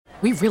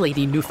We really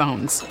need new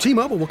phones.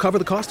 T-Mobile will cover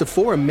the cost of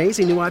 4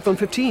 amazing new iPhone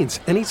 15s,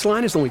 and each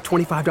line is only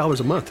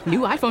 $25 a month. New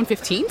iPhone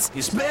 15s?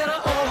 It's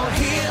better over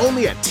here.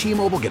 Only at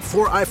T-Mobile, get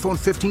 4 iPhone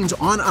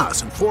 15s on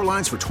us and 4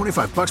 lines for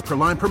 $25 per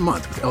line per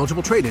month with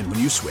eligible trade-in when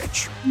you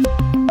switch.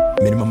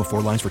 Minimum of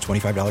 4 lines for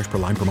 $25 per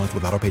line per month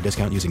with autopay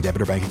discount using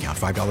debit or bank account.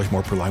 $5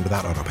 more per line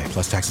without autopay,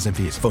 plus taxes and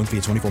fees. Phone fee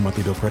at 24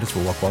 monthly bill credits for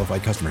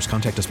well-qualified customers.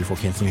 Contact us before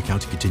canceling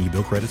account to continue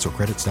bill credits or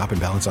credit stop and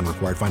balance on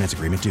required finance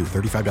agreement due.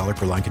 $35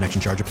 per line connection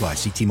charge applies.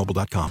 See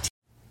T-Mobile.com.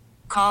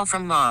 Call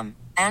from mom.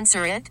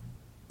 Answer it.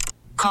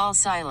 Call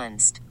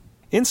silenced.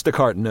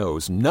 Instacart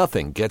knows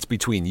nothing gets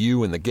between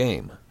you and the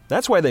game.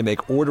 That's why they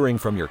make ordering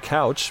from your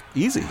couch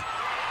easy.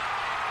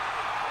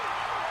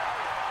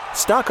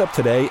 Stock up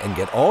today and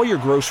get all your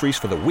groceries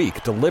for the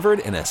week delivered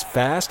in as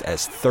fast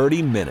as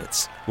 30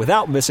 minutes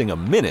without missing a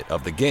minute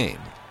of the game.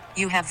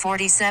 You have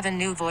 47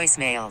 new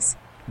voicemails.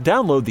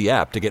 Download the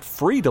app to get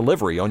free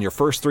delivery on your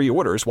first 3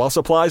 orders while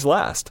supplies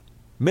last.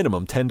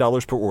 Minimum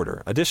 $10 per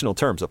order. Additional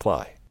terms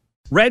apply.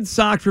 Red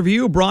Sox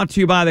Review brought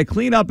to you by the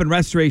cleanup and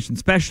restoration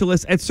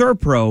specialists at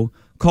ServPro.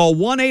 Call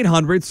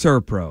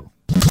 1-800-ServPro.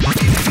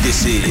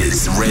 This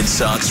is Red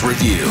Sox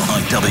Review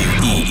on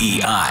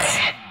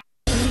WEEI.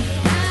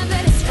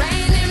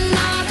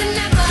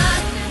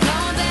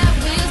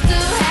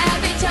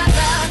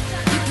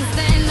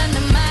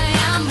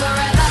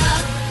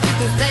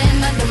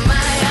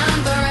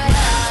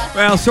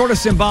 Well, sort of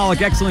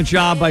symbolic. Excellent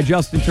job by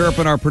Justin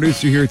Turpin, our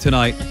producer here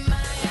tonight.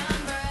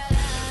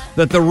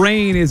 That the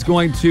rain is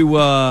going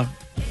to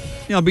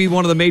be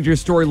one of the major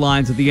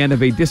storylines at the end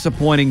of a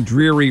disappointing,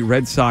 dreary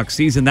Red Sox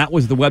season. That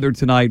was the weather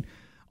tonight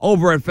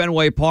over at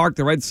Fenway Park.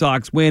 The Red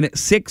Sox win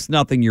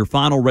 6-0. Your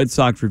final Red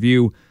Sox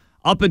Review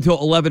up until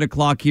 11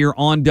 o'clock here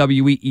on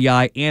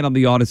WEEI and on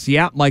the Odyssey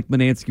app. Mike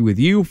Manansky with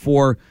you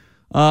for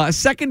a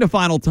second to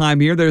final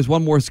time here. There's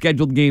one more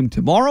scheduled game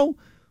tomorrow.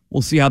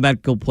 We'll see how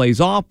that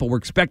plays off, but we're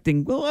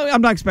expecting,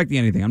 I'm not expecting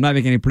anything. I'm not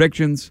making any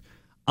predictions.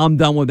 I'm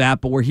done with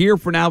that, but we're here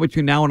for now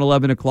between now and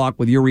 11 o'clock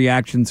with your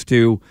reactions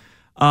to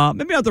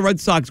maybe not the Red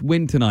Sox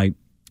win tonight,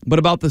 but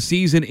about the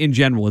season in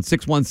general. It's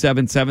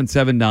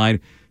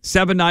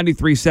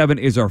 617-779-7937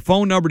 is our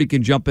phone number. You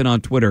can jump in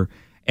on Twitter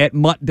at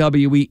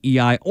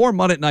MuttWEEI or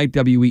Mutt at Night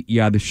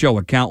WEEI, the show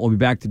account. We'll be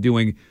back to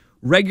doing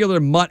regular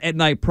Mutt at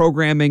Night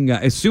programming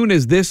as soon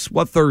as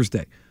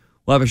Thursday.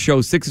 We'll have a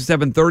show 6 to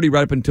 7:30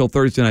 right up until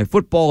Thursday Night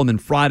Football, and then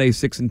Friday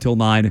 6 until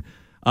 9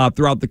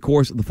 throughout the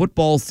course of the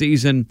football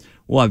season.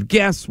 We'll have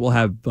guests. We'll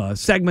have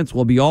segments.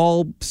 We'll be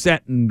all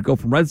set and go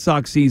from Red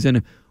Sox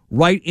season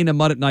right into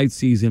Mud at Night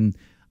season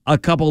a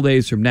couple of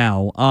days from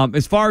now.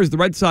 As far as the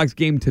Red Sox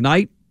game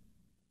tonight,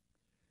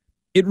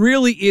 it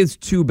really is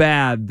too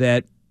bad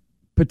that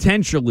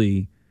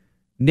potentially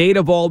Nate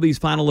Eovaldi's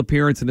final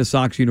appearance in a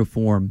Sox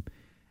uniform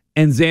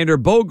and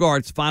Xander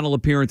Bogaerts' final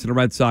appearance in a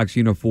Red Sox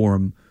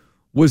uniform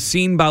was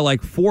seen by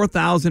like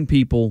 4,000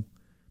 people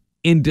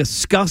in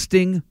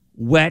disgusting,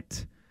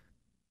 wet,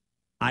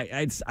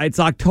 it's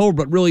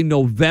October, but really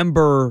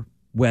November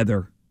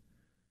weather.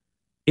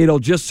 It'll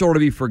just sort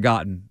of be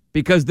forgotten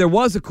because there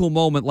was a cool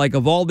moment like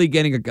Eovaldi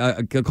getting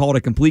called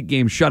a complete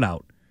game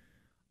shutout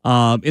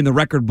in the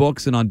record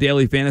books and on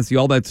Daily Fantasy,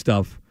 all that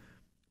stuff.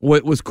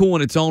 It was cool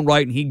in its own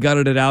right, and he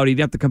gutted it out. He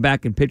didn't have to come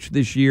back and pitch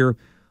this year.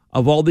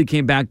 Eovaldi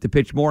came back to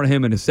pitch. More on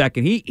him in a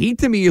second. He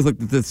to me is like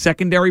the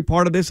secondary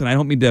part of this, and I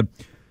don't mean to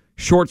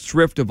short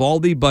shrift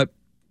Eovaldi, but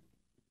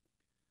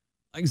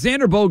like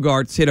Xander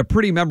Bogaerts hit a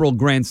pretty memorable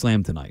grand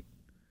slam tonight.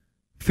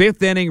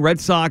 5th inning,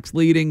 Red Sox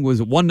leading, was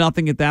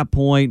 1-0 at that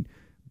point.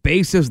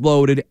 Bases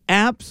loaded,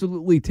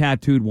 absolutely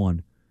tattooed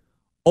one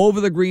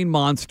over the green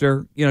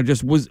monster.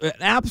 Just was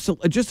an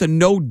just a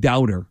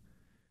no-doubter.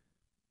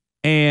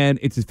 And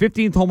it's his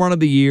 15th home run of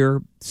the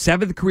year,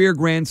 7th career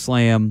grand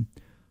slam,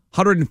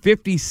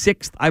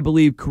 156th, I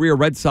believe, career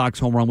Red Sox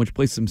home run, which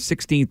placed him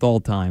 16th all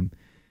time.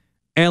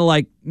 And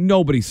like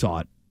nobody saw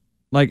it.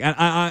 Like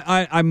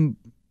I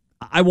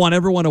want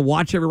everyone to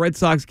watch every Red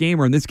Sox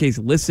game, or in this case,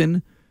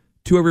 listen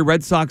to every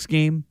Red Sox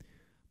game.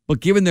 But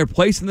given their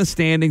place in the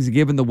standings and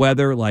given the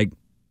weather, like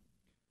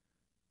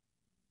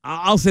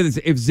I'll say this: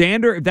 if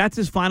that's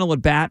his final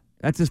at bat,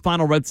 that's his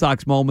final Red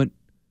Sox moment,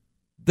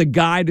 the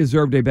guy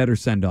deserved a better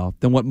send off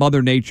than what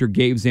Mother Nature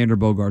gave Xander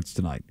Bogaerts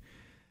tonight.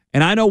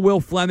 And I know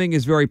Will Fleming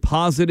is very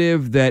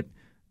positive that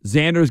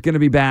Xander's going to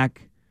be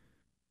back.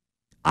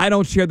 I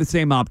don't share the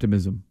same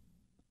optimism.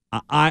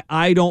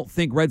 I don't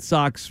think Red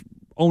Sox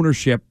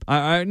ownership,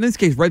 in this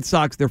case, Red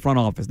Sox, their front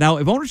office. Now,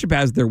 if ownership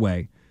has their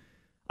way,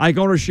 I think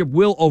ownership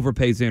will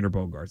overpay Xander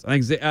Bogaerts. I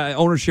think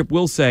ownership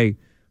will say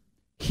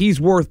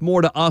he's worth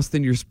more to us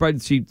than your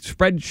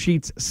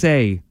spreadsheets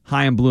say,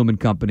 Chaim Bloom and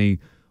company.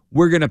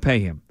 We're going to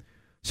pay him.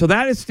 So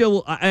that is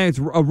still, I think it's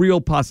a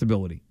real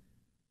possibility.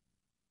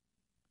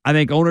 I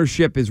think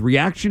ownership is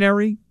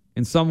reactionary,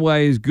 in some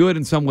ways good,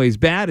 in some ways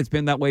bad. It's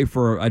been that way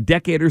for a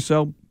decade or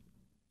so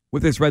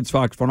with this Red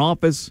Sox front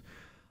office.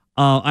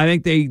 I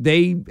think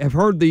they have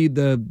heard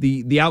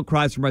the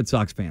outcries from Red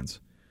Sox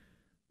fans.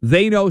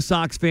 They know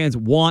Sox fans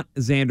want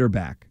Xander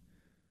back.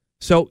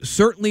 So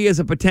certainly as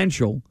a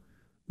potential,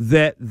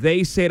 that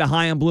they say to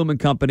Chaim Bloom and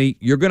company,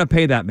 you're going to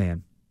pay that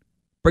man.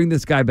 Bring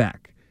this guy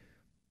back.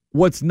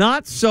 What's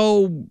not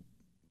so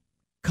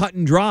cut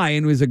and dry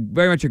and was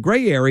very much a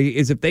gray area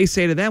is if they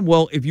say to them,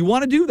 well, if you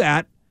want to do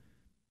that,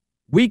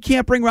 we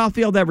can't bring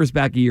Rafael Devers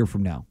back a year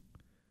from now.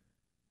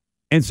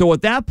 And so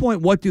at that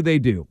point, what do they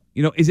do?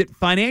 Is it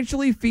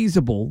financially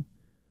feasible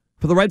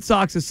for the Red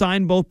Sox to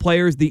sign both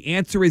players? The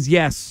answer is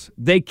yes.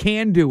 They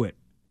can do it.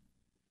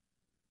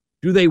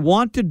 Do they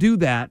want to do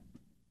that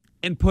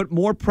and put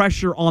more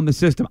pressure on the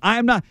system?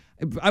 I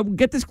will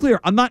get this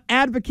clear. I'm not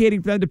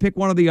advocating for them to pick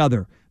one or the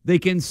other. They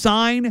can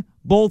sign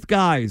both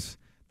guys.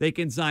 They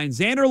can sign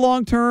Xander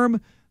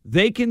long-term.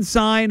 They can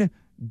sign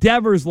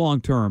Devers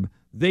long-term.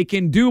 They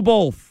can do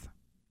both.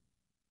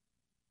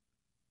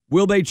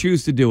 Will they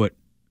choose to do it?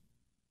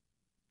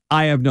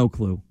 I have no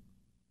clue.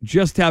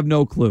 Just have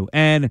no clue.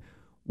 And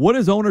what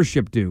does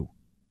ownership do?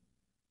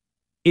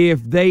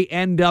 If they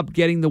end up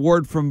getting the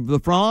word from the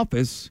front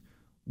office,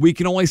 we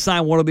can only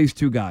sign one of these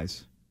two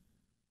guys.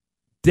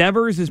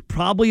 Devers is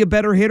probably a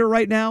better hitter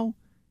right now.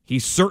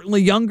 He's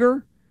certainly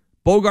younger.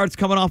 Bogart's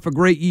coming off a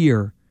great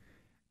year.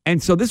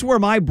 And so this is where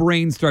my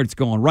brain starts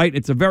going, right?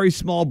 It's a very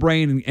small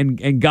brain,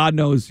 and God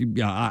knows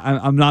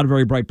I'm not a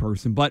very bright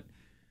person. But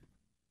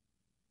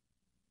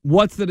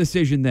what's the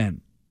decision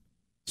then?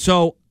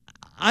 So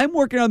I'm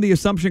working on the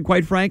assumption,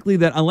 quite frankly,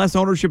 that unless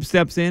ownership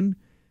steps in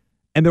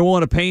and they're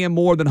willing to pay him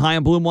more than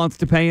Chaim Bloom wants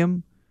to pay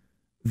him,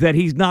 that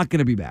he's not going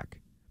to be back.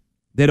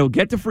 That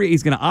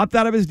he's going to opt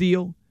out of his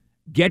deal,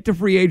 get to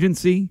free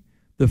agency.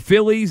 The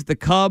Phillies, the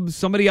Cubs,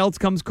 somebody else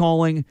comes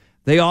calling.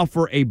 They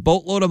offer a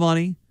boatload of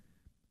money.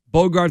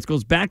 Bogarts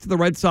goes back to the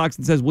Red Sox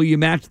and says, will you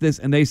match this?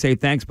 And they say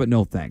thanks, but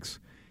no thanks.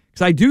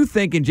 Because I do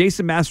think, and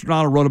Jason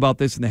Mastradato wrote about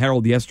this in the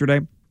Herald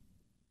yesterday,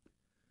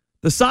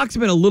 the Sox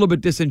have been a little bit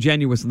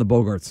disingenuous in the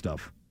Bogart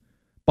stuff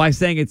by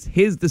saying it's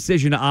his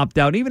decision to opt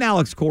out. Even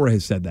Alex Cora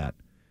has said that.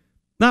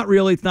 Not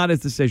really. It's not his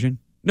decision.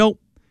 Nope.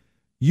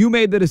 You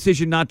made the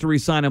decision not to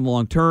re-sign him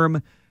long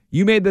term.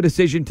 You made the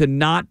decision to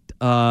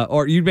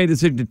you made the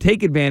decision to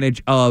take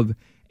advantage of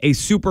a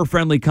super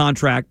friendly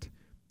contract,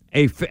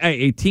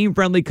 a team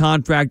friendly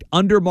contract,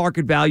 under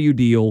market value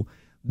deal.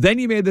 Then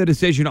you made the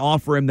decision to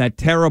offer him that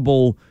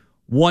terrible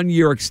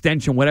 1-year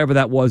extension, whatever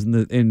that was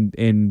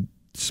in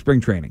spring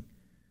training.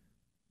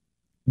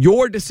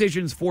 Your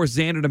decisions forced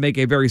Xander to make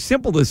a very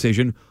simple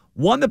decision,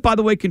 one that, by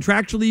the way,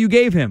 contractually you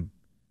gave him.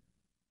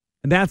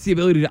 And that's the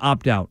ability to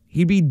opt out.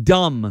 He'd be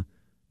dumb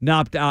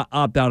not to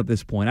opt out at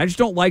this point. I just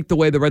don't like the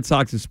way the Red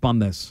Sox have spun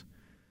this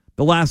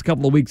the last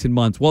couple of weeks and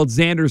months. Well, it's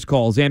Xander's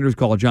call.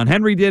 John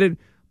Henry did it.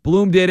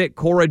 Bloom did it.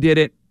 Cora did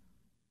it.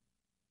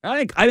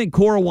 I think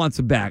Cora wants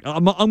him back.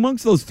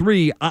 Amongst those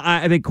three,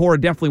 I think Cora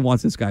definitely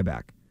wants this guy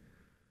back.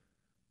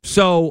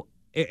 So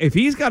if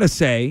he's got to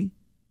say,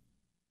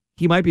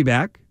 he might be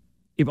back.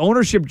 If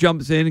ownership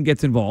jumps in and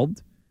gets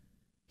involved,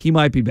 he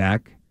might be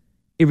back.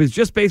 If it's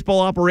just baseball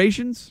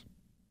operations,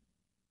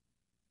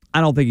 I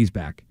don't think he's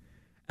back.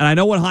 And I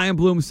know what Chaim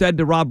Bloom said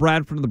to Rob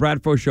Bradford on the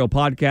Bradford Show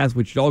podcast,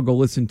 which you all go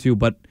listen to,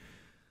 but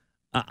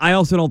I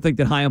also don't think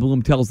that Chaim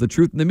Bloom tells the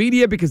truth in the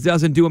media because it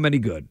doesn't do him any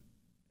good.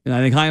 And I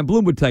think Chaim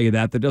Bloom would tell you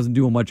that doesn't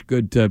do him much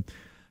good to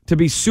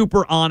be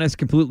super honest,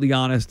 completely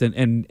honest,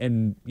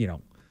 and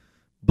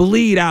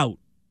bleed out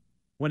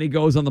when he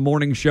goes on the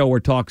morning show or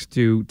talks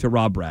to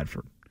Rob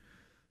Bradford.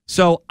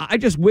 So I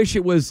just wish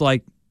it was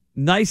like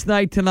nice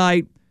night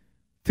tonight,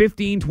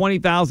 15,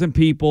 20,000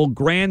 people,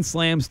 grand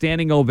slam,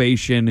 standing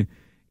ovation.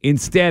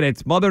 Instead,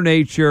 it's Mother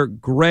Nature,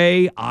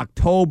 gray,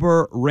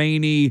 October,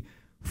 rainy,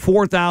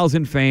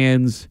 4,000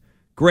 fans,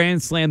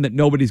 grand slam that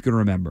nobody's going to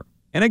remember.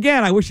 And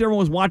again, I wish everyone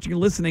was watching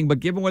and listening, but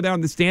given where they are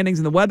in the standings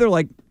and the weather,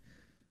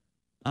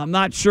 I'm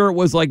not sure it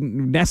was like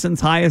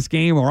Nesson's highest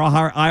game or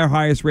our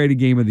highest rated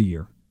game of the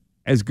year.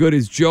 As good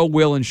as Joe,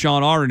 Will, and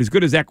Sean are, and as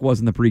good as Eck was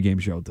in the pregame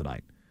show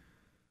tonight.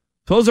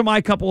 So those are my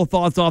couple of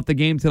thoughts off the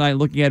game tonight,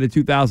 looking at it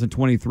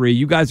 2023.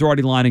 You guys are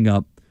already lining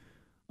up.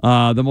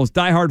 The most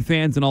diehard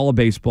fans in all of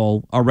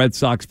baseball are Red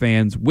Sox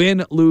fans.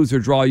 Win, lose, or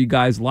draw, you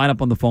guys line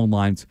up on the phone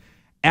lines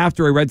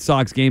after a Red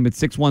Sox game at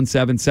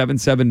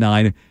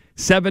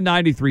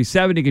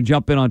 617-779-7937. You can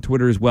jump in on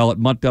Twitter as well at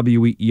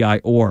MuttWEEI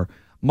or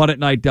Mutt at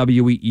Night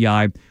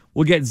WEEI.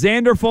 We'll get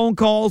Xander phone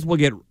calls. We'll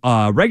get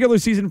regular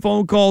season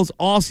phone calls,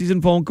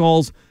 all-season phone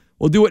calls.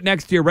 We'll do it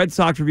next year. Red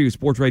Sox Review,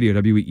 Sports Radio,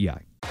 WEEI.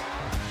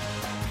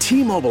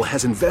 T-Mobile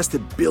has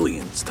invested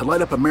billions to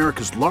light up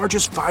America's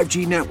largest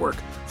 5G network,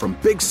 from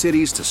big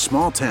cities to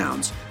small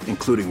towns,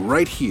 including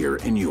right here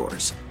in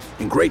yours.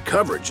 And great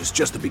coverage is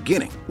just the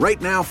beginning. Right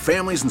now,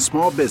 families and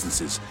small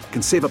businesses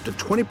can save up to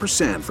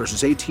 20%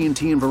 versus AT&T and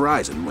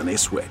Verizon when they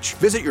switch.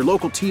 Visit your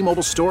local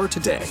T-Mobile store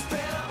today.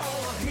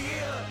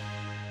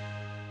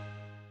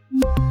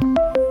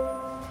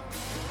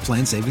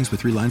 Plan savings with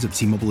 3 lines of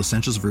T-Mobile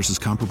Essentials versus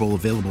comparable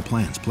available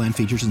plans. Plan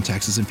features and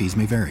taxes and fees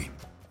may vary.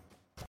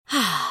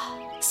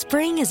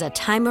 Spring is a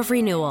time of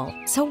renewal,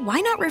 so why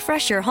not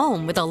refresh your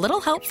home with a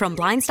little help from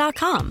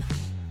Blinds.com?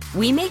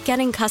 We make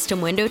getting custom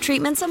window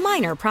treatments a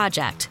minor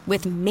project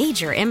with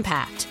major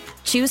impact.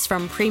 Choose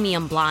from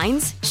premium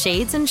blinds,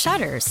 shades, and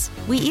shutters.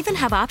 We even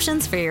have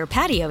options for your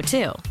patio,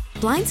 too.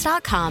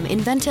 Blinds.com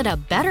invented a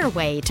better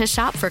way to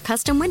shop for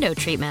custom window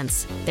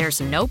treatments.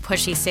 There's no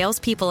pushy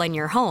salespeople in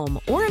your home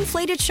or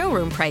inflated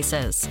showroom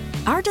prices.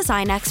 Our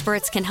design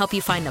experts can help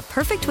you find the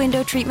perfect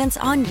window treatments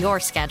on your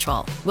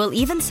schedule. We'll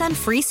even send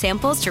free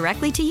samples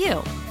directly to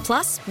you.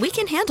 Plus, we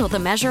can handle the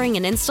measuring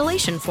and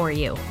installation for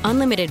you.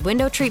 Unlimited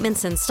window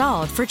treatments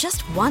installed for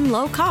just one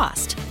low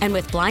cost. And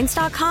with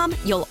Blinds.com,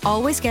 you'll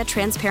always get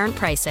transparent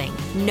pricing.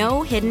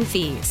 No hidden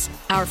fees.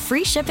 Our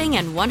free shipping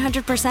and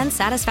 100%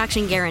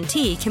 satisfaction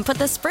guarantee can put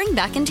the spring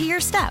back into your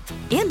step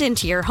and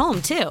into your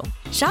home, too.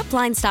 Shop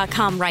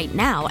Blinds.com right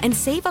now and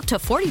save up to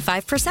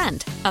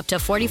 45%. Up to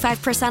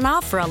 45%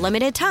 off for a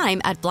limited time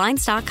at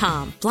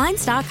Blinds.com.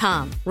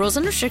 Blinds.com. Rules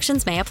and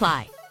restrictions may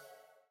apply.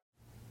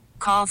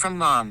 Call from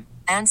mom.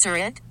 Answer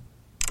it.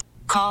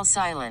 Call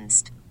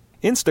silenced.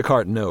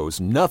 Instacart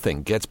knows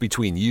nothing gets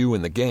between you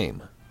and the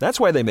game. That's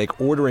why they make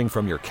ordering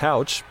from your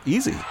couch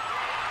easy.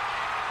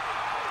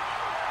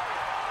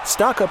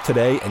 Stock up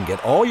today and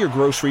get all your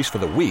groceries for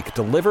the week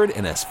delivered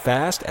in as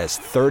fast as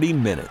 30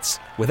 minutes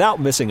without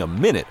missing a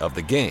minute of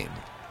the game.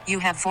 You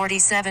have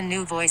 47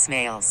 new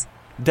voicemails.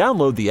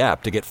 Download the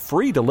app to get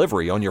free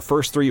delivery on your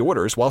first 3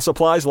 orders while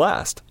supplies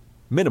last.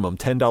 Minimum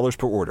 $10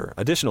 per order.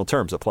 Additional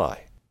terms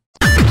apply.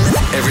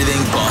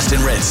 Everything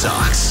Boston Red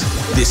Sox.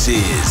 This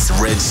is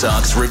Red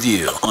Sox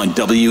Review on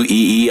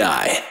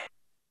WEEI.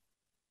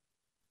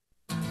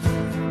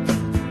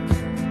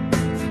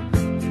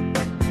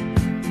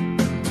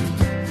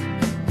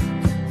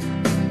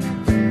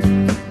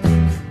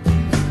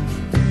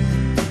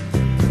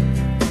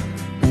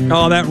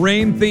 Oh, that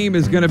rain theme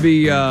is going to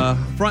be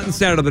front and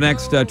center the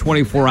next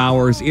 24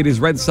 hours. It is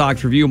Red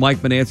Sox Review. Mike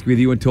Manansky with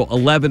you until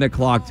 11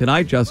 o'clock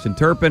tonight. Justin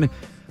Turpin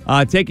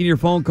taking your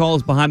phone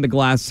calls behind the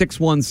glass,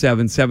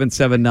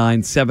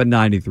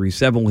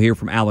 617-779-7937. We'll hear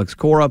from Alex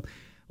Cora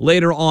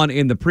later on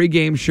in the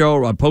pregame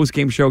show,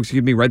 postgame show,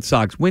 Red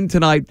Sox win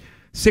tonight.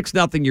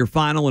 6-0 your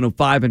final in a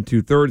 5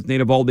 2/3.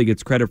 Nate Eovaldi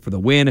gets credit for the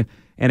win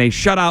and a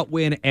shutout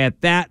win at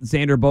that.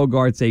 Xander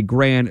Bogaerts a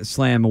grand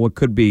slam and what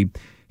could be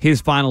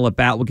his final at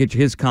bat. We'll get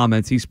you his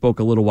comments. He spoke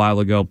a little while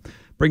ago.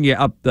 Bring you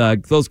up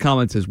those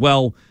comments as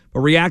well. But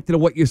reacting to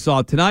what you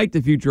saw tonight,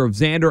 the future of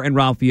Xander and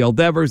Rafael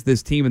Devers,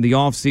 this team in the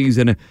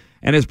offseason,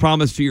 and as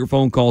promised to your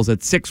phone calls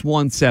at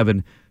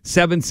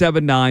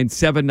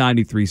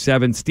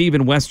 617-779-7937.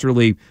 Stephen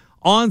Westerly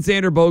on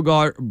Xander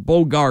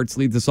Bogaerts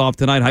leads us off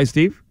tonight. Hi,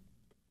 Steve.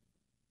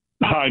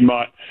 Hi,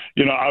 Mutt.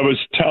 I was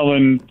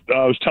telling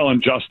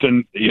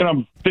Justin,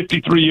 I'm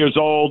 53 years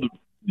old.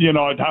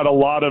 I've had a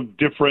lot of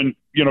different,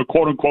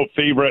 quote unquote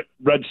favorite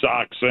Red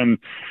Sox. And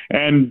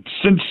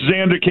since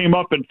Xander came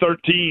up in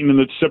 13, in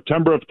the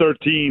September of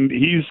 13,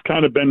 he's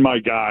kind of been my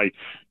guy.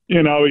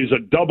 He's a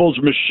doubles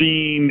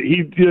machine.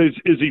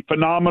 Is he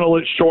phenomenal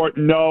at short?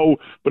 No,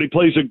 but he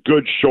plays a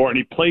good short and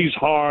he plays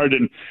hard.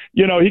 And,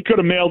 he could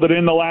have mailed it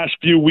in the last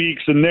few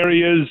weeks. And there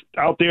he is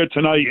out there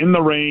tonight in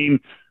the rain.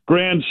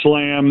 Grand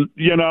slam,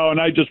 and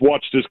I just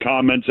watched his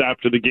comments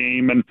after the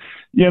game, and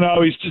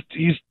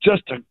he's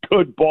just a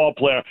good ball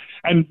player.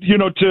 And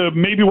to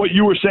maybe what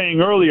you were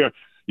saying earlier,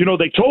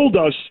 they told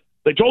us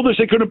they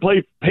couldn't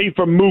pay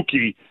for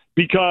Mookie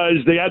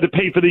because they had to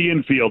pay for the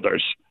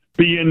infielders,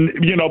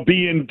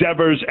 being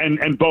Devers and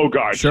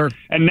Bogaerts. Sure.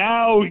 And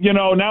now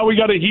we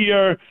got to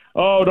hear,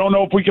 don't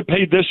know if we could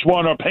pay this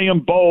one or pay them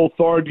both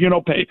or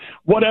pay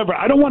whatever.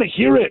 I don't want to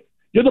hear it.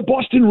 You're the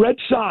Boston Red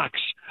Sox.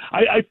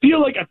 I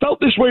feel like I felt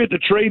this way at the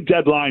trade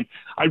deadline.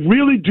 I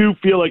really do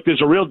feel like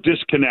there's a real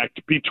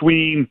disconnect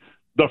between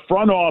the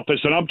front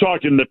office, and I'm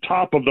talking the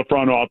top of the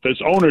front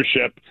office,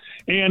 ownership,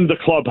 and the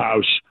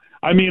clubhouse.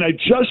 I mean, I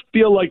just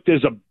feel like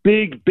there's a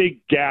big,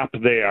 big gap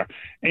there.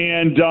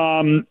 And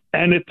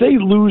if they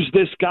lose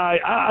this guy,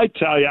 I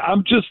tell you,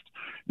 I'm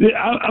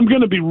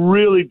going to be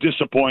really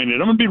disappointed.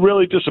 I'm going to be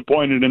really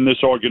disappointed in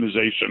this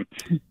organization.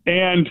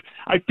 And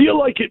I feel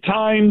like at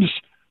times –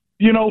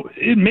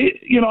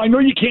 I know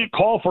you can't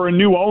call for a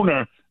new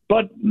owner,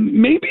 but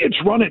maybe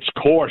it's run its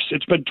course.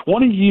 It's been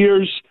 20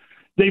 years.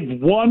 They've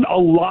won a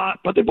lot,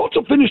 but they've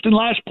also finished in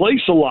last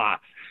place a lot.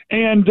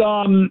 And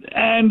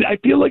I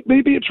feel like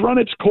maybe it's run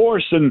its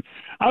course. And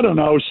I don't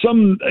know,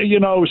 some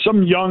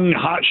young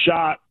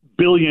hotshot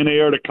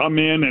billionaire to come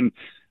in and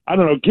I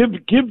don't know,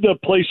 give the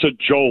place a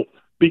jolt,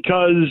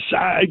 because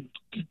I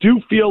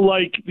do feel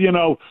like,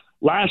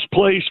 last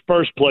place,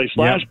 first place,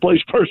 last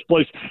place, first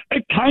place.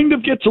 It kind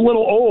of gets a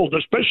little old,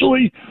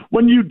 especially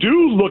when you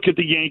do look at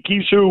the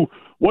Yankees who,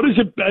 what is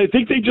it? I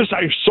think I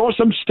saw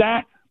some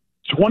stat,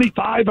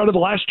 25 out of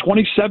the last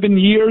 27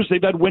 years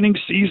they've had winning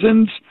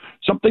seasons,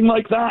 something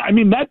like that. I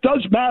mean, that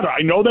does matter.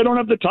 I know they don't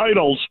have the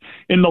titles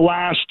in the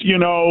last,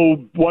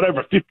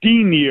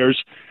 15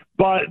 years,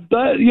 but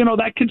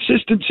that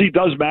consistency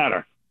does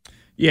matter.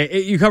 Yeah,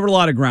 you covered a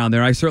lot of ground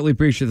there. I certainly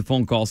appreciate the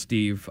phone call,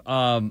 Steve.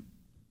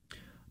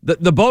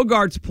 The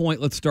Bogaerts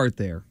point, let's start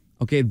there.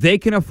 Okay, they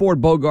can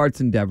afford Bogaerts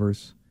and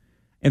Devers,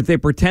 and if they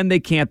pretend they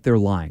can't, they're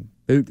lying.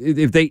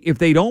 If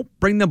they don't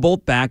bring them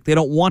both back, they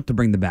don't want to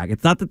bring them back.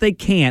 It's not that they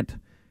can't.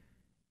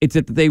 It's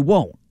that they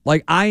won't.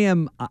 Like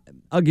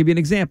I'll give you an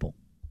example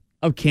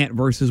of can't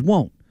versus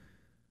won't.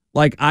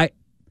 Like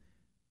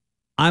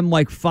I'm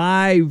like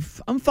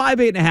 5'8.5",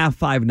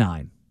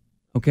 5'9".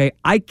 Okay,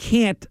 I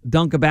can't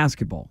dunk a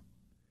basketball.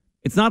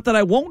 It's not that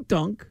I won't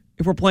dunk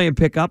if we're playing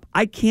pickup.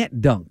 I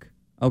can't dunk.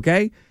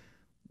 Okay,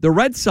 the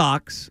Red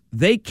Sox,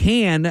 they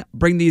can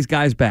bring these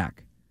guys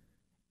back.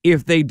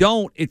 If they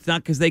don't, it's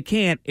not because they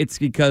can't. It's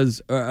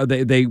because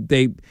they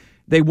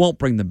won't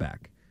bring them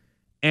back.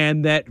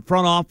 And that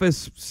front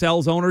office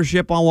sells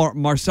ownership on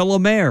Marcelo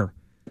Mayer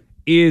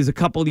is a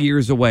couple of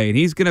years away. And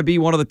he's going to be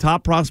one of the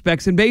top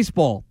prospects in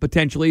baseball,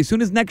 potentially. As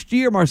soon as next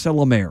year,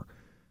 Marcelo Mayer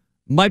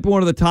might be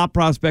one of the top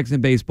prospects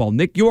in baseball.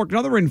 Nick York,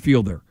 another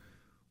infielder,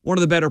 one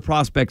of the better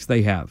prospects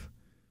they have.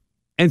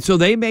 And so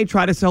they may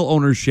try to sell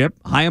ownership.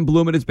 Chaim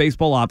Bloom and his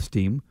baseball ops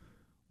team.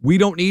 We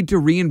don't need to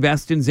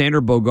reinvest in Xander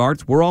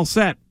Bogaerts. We're all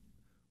set.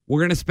 We're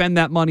going to spend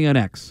that money on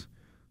X.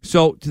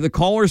 So to the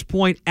caller's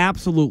point,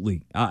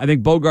 absolutely. I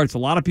think Bogaerts a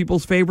lot of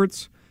people's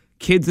favorites,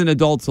 kids and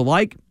adults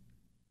alike.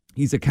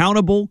 He's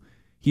accountable.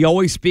 He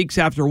always speaks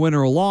after a win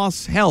or a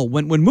loss. Hell,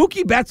 when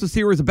Mookie Betts was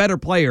here as a better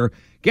player,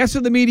 guess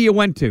who the media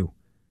went to?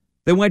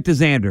 They went to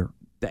Xander.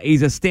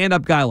 He's a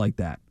stand-up guy like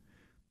that.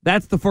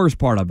 That's the first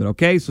part of it,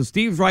 okay? So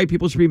Steve's right.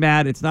 People should be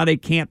mad. It's not a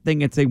can't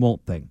thing. It's a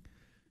won't thing.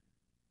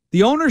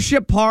 The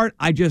ownership part,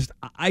 I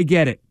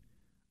get it.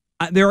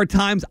 There are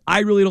times I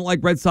really don't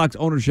like Red Sox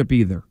ownership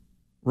either,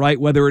 right?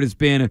 Whether it has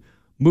been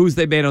moves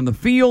they made on the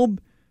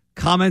field,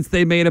 comments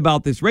they made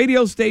about this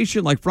radio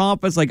station, like front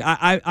office. Like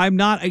I'm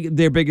not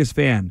their biggest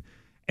fan.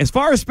 As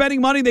far as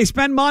spending money, they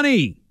spend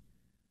money.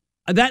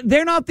 That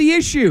they're not the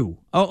issue.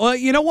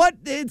 You know what?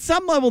 At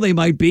some level they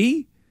might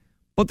be,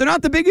 but they're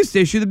not the biggest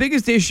issue. The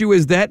biggest issue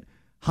is that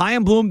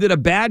Chaim Bloom did a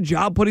bad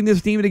job putting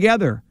this team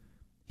together.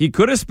 He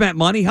could have spent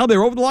money. Hell,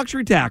 they're over the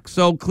luxury tax,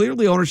 so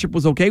clearly ownership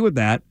was okay with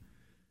that.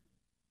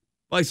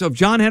 Like, so if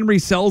John Henry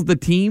sells the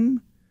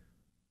team,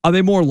 are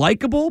they more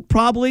likable?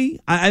 Probably.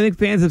 I think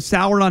fans have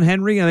soured on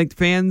Henry. I think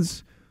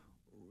fans,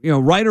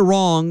 right or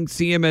wrong,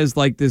 see him as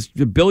like this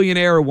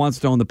billionaire who wants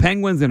to own the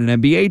Penguins and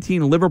an NBA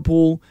team in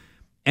Liverpool,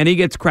 and he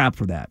gets crap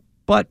for that.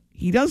 But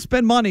he does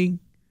spend money.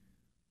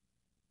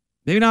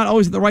 Maybe not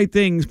always the right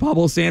things.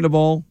 Pablo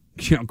Sandoval,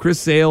 Chris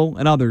Sale,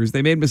 and others.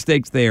 They made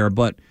mistakes there,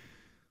 but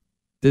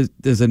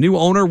does a new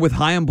owner with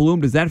Chaim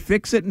Bloom, does that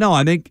fix it? No,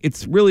 I think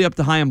it's really up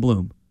to Chaim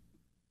Bloom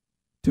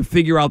to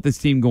figure out this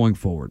team going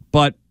forward.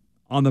 But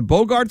on the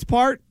Bogaerts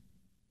part,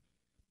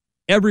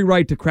 every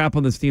right to crap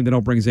on this team that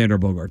don't bring Xander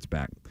Bogaerts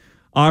back.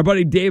 Our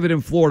buddy David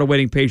in Florida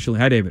waiting patiently.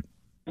 Hi, David.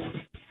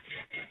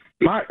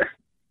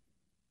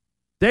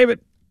 David.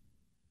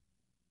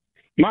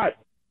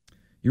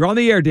 You're on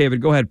the air,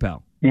 David. Go ahead,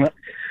 pal. I'm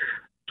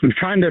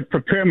trying to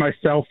prepare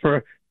myself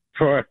for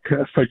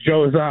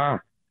Joe's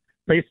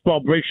baseball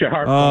breaks your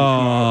heart.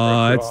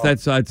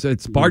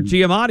 It's Bart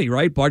Giamatti,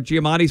 right? Bart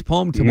Giamatti's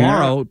poem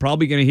tomorrow. Yeah.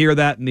 Probably going to hear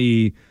that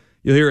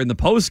you'll hear it in the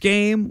post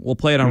game. We'll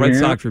play it on Red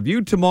Sox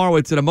Review tomorrow.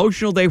 It's an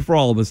emotional day for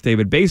all of us,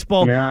 David.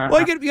 Baseball. Yeah.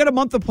 Well, you got a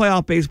month of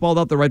playoff baseball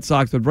without the Red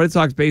Sox, but Red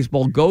Sox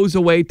baseball goes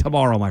away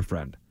tomorrow, my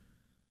friend.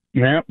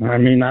 Yeah, I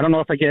mean, I don't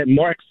know if I get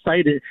more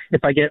excited,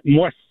 if I get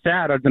more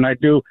sadder than I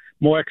do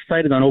more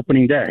excited on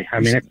opening day. I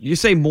mean, you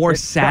say more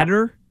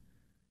sadder?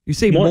 You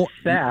say more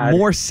sad.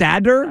 More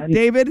sadder,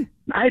 David?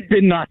 I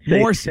did not say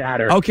more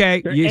sadder.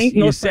 Okay. There ain't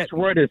no such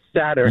word as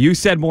sadder. You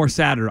said more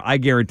sadder. I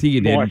guarantee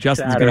you did.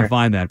 Justin's going to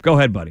find that. Go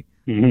ahead, buddy.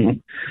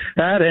 Mm-hmm.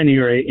 At any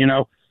rate,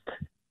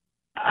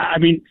 I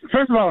mean,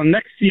 first of all,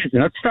 next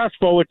season, let's fast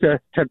forward to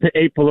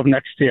April of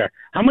next year.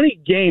 How many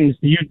games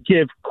do you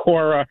give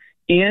Cora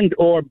and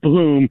or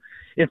Bloom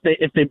if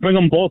they bring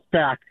them both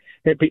back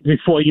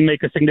before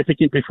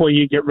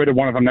you get rid of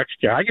one of them next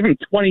year? I give them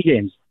 20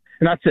 games,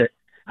 and that's it.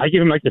 I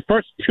give them like the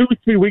first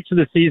 2-3 weeks of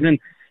the season,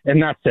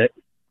 and that's it.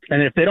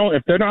 And if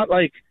they're not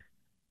like,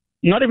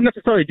 not even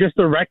necessarily just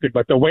the record,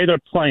 but the way they're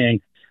playing,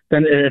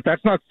 then if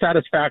that's not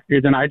satisfactory,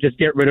 then I just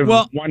get rid of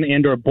one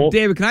and or both.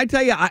 David, can I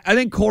tell you, I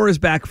think Cora's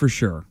back for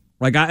sure.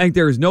 Like, I think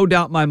there is no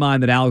doubt in my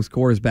mind that Alex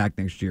Cora is back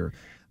next year.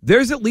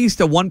 There's at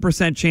least a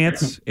 1%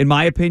 chance, in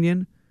my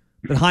opinion,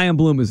 that Chaim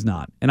Bloom is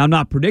not. And I'm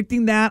not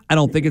predicting that. I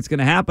don't think it's going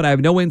to happen. I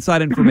have no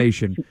inside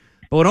information.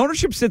 But when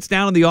ownership sits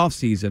down in the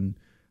offseason,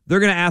 they're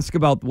going to ask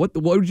about what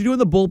did you do in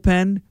the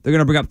bullpen? They're going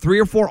to bring up 3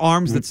 or 4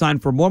 arms that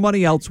signed for more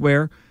money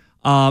elsewhere.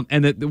 Why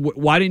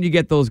didn't you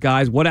get those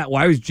guys?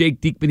 Why was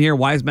Jake Diekman here?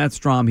 Why is Matt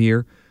Strom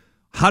here?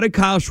 How did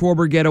Kyle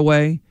Schwarber get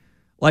away?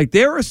 Like,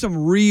 there are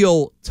some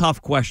real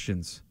tough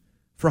questions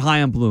for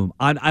Chaim Bloom.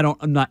 I'm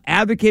not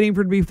advocating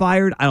for him to be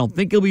fired. I don't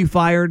think he'll be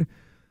fired.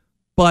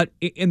 But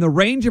in the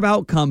range of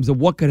outcomes of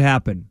what could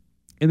happen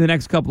in the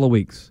next couple of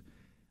weeks,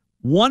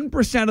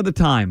 1% of the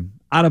time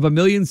out of a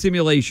million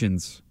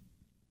simulations,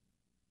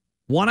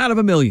 1 out of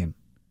a million,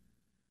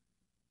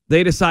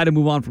 they decide to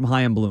move on from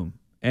Chaim Bloom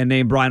and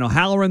name Brian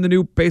O'Halloran the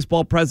new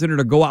baseball president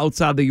or go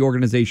outside the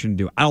organization and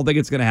do it. I don't think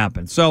it's going to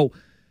happen. So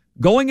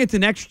going into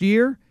next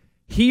year,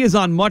 he is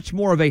on much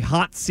more of a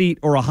hot seat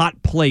or a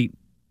hot plate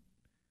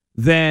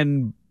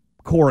than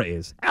Cora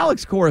is.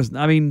 Alex Cora is,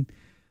 I mean,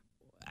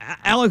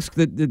 Alex,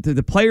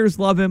 the players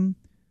love him.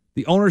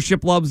 The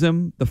ownership loves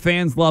him. The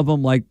fans love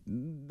him. Like,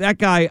 that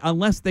guy,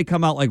 unless they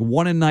come out like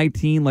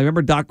 1-19, like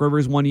remember Doc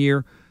Rivers one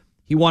year?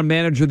 He won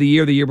Manager of the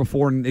Year the year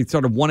before, and they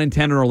started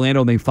 1-10 in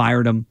Orlando, and they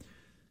fired him.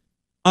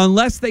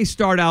 Unless they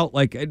start out,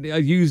 like, I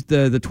used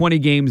the 20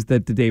 games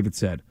that David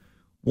said.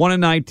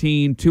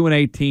 1-19,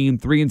 2-18,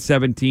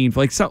 3-17,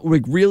 like something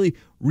like really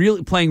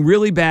playing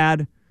really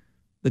bad.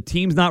 The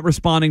team's not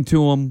responding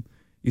to him.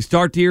 You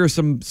start to hear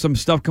some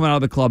stuff coming out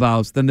of the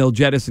clubhouse, then they'll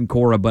jettison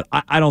Cora, but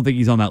I don't think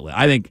he's on that list.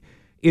 I think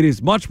it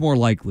is much more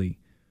likely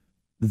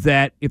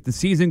that if the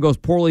season goes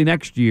poorly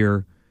next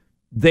year,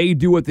 they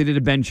do what they did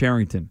to Ben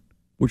Cherington,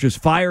 which is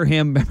fire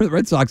him. Remember the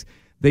Red Sox?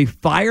 They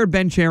fired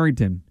Ben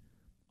Cherington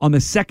on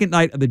the second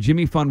night of the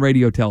Jimmy Fund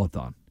radio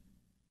telethon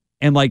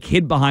and like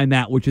hid behind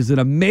that, which is an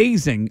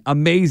amazing,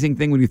 amazing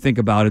thing when you think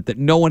about it that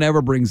no one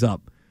ever brings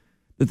up,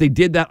 that they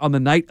did that on the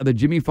night of the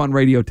Jimmy Fund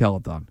radio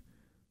telethon.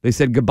 They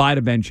said goodbye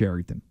to Ben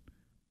Cherington,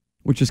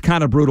 which is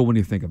kind of brutal when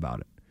you think about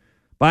it.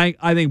 But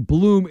I think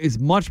Bloom is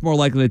much more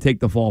likely to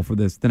take the fall for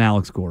this than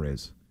Alex Cora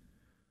is.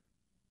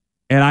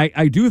 And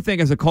I do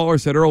think, as a caller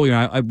said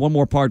earlier, one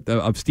more part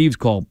of Steve's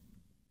call,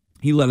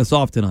 he let us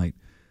off tonight.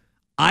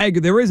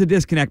 There is a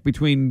disconnect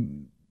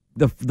between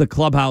the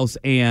clubhouse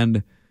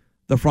and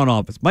the front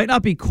office. Might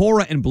not be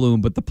Cora and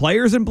Bloom, but the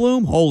players in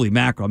Bloom, holy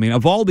mackerel. I mean,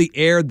 Evaldi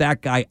aired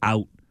that guy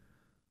out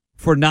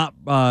for not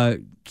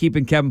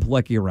keeping Kevin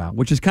Pilecki around,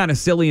 which is kind of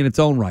silly in its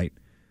own right.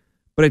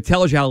 But it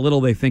tells you how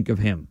little they think of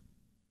him,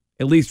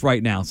 at least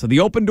right now. So the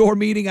open door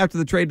meeting after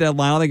the trade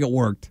deadline, I think it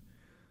worked.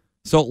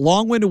 So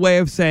long-winded way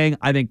of saying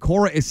I think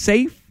Cora is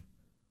safe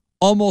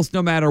almost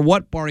no matter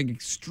what, barring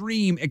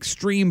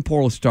extreme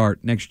poor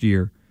start next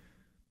year.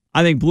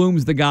 I think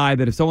Bloom's the guy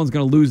that if someone's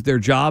going to lose their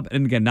job,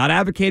 and again, not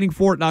advocating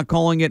for it, not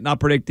calling it, not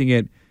predicting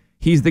it,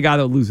 he's the guy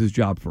that will lose his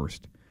job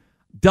first.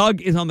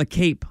 Doug is on the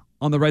Cape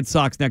on the Red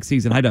Sox next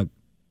season. Hi, Doug.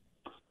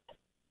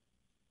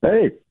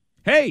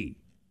 Hey.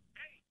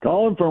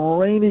 Calling from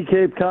rainy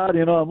Cape Cod.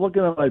 You know, I'm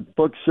looking at my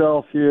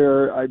bookshelf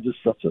here. I just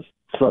such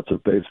a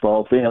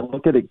baseball fan.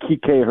 Look at a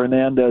Kike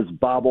Hernandez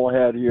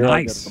bobblehead here. Nice.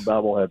 I got some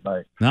bobblehead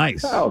night.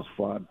 Nice. That was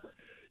fun.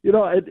 You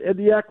know, and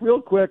the Eck,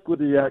 real quick with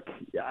the Eck,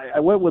 I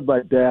went with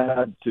my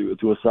dad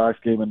to a Sox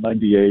game in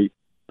 '98.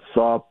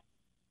 Saw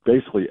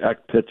basically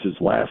Eck pitch his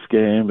last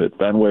game at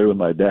Fenway with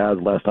my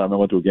dad. Last time I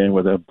went to a game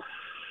with him.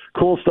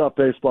 Cool stuff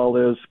baseball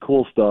is.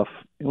 Cool stuff.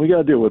 And we got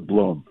to deal with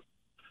Bloom.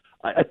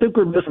 I think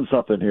we're missing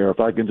something here,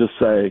 if I can just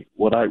say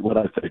what I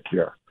think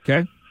here.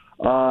 Okay.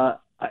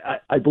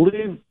 I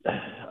believe,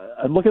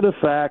 I'm looking at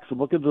facts, I'm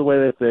looking at the way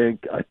they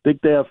think. I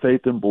think they have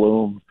faith in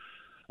Bloom.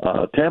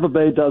 Tampa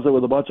Bay does it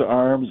with a bunch of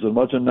arms and a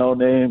bunch of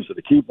no-names, and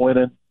they keep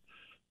winning.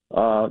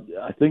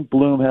 I think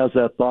Bloom has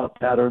that thought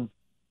pattern.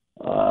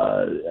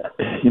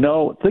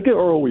 Think of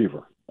Earl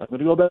Weaver. I'm going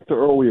to go back to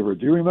Earl Weaver.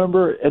 Do you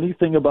remember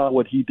anything about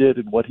what he did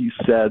and what he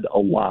said a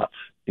lot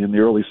in the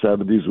early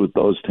 70s with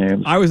those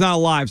teams? I was not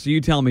alive, so you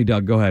tell me,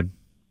 Doug. Go ahead.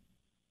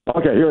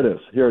 Okay, here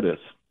it is.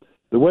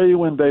 The way you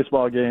win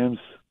baseball games,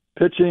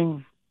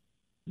 pitching,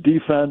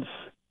 defense,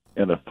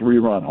 and a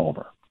 3-run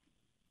homer.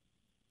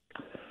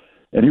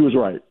 And he was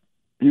right.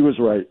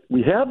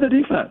 We have the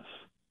defense.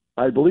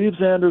 I believe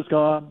Xander's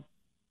gone.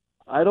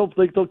 I don't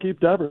think they'll keep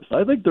Devers.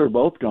 I think they're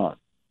both gone.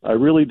 I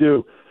really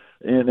do.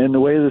 And in the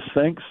way this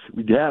thinks,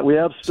 we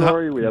have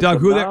Story. We have Doug,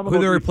 who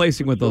they're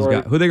replacing with those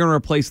guys? Who are they going to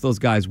replace those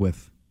guys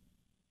with?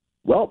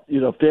 Well,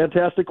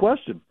 fantastic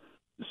question.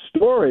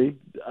 Story,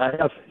 I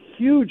have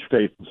huge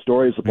faith in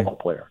Story as a ball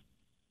player.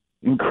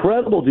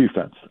 Incredible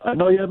defense. I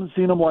know you haven't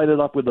seen him light it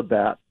up with a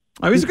bat.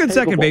 He's a good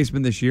second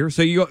baseman this year.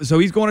 So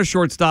he's going to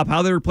shortstop. How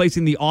are they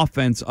replacing the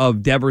offense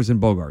of Devers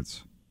and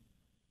Bogarts?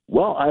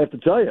 Well, I have to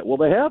tell you.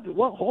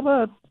 Hold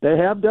on. They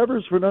have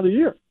Devers for another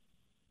year.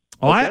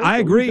 Oh, okay, I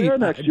agree.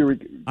 Next year.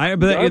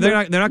 But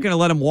they're not going to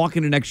let him walk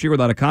into next year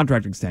without a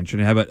contract extension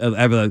and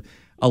have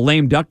a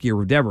lame duck year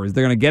with Devers.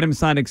 They're going to get him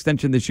signed an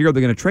extension this year. Or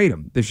they're going to trade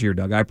him this year,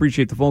 Doug. I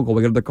appreciate the phone call.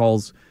 We got other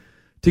calls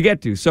to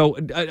get to. So,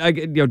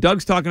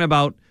 Doug's talking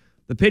about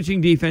the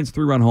pitching defense,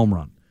 3-run home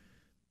run.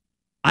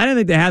 I didn't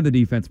think they had the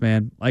defense,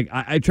 man.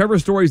 Trevor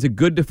Story's a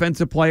good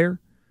defensive player.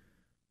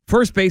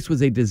 First base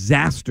was a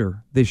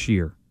disaster this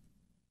year.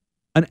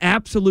 An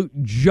absolute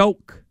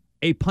joke.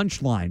 A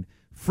punchline.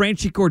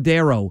 Franchi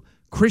Cordero,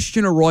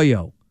 Christian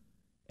Arroyo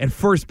at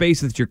first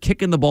base that you're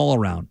kicking the ball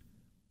around.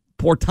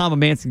 Poor Tom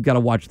Amansky's got to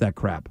watch that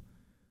crap.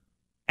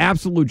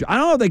 Absolute. I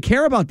don't know if they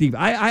care about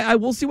defense. I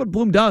will see what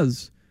Bloom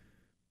does.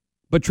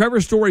 But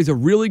Trevor Story's a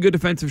really good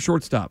defensive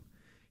shortstop.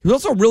 He was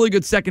also a really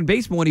good second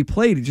baseman when he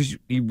played.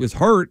 He was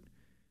hurt,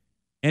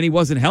 and he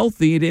wasn't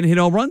healthy. He didn't hit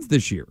home runs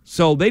this year.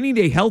 So they need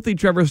a healthy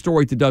Trevor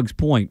Story, to Doug's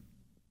point.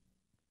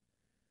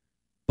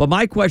 But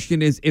my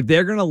question is, if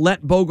they're going to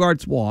let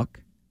Bogarts walk,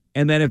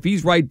 and then if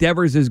he's right,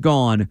 Devers is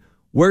gone,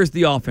 where's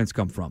the offense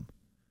come from?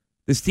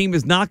 This team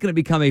is not going to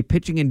become a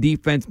pitching and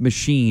defense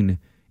machine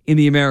in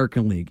the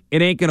American League.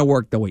 It ain't going to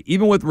work that way.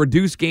 Even with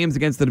reduced games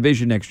against the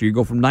division next year, you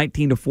go from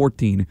 19 to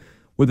 14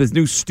 with this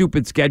new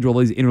stupid schedule,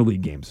 these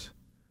interleague games.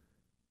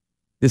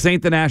 This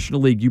ain't the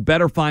National League. You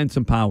better find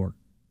some power.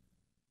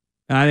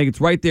 and I think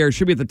it's right there. It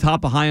should be at the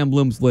top of Chaim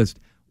Bloom's list.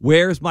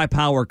 Where's my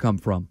power come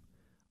from?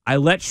 I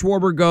let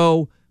Schwarber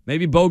go.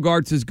 Maybe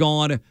Bogarts is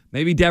gone.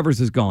 Maybe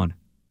Devers is gone.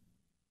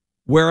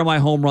 Where are my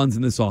home runs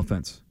in this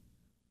offense?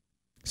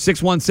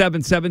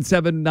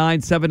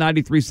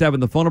 617-779-7937.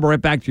 The phone number,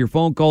 right back to your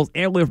phone calls.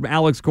 And from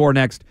Alex Cora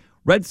next.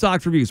 Red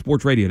Sox Review,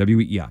 Sports Radio,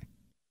 WEEI.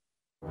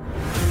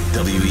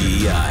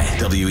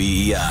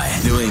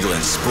 WEEI. New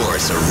England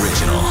Sports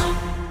Original.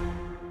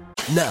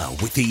 Now,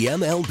 with the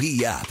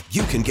MLB app,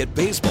 you can get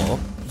baseball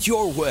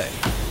your way.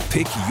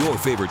 Pick your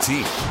favorite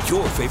team,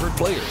 your favorite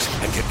players,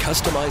 and get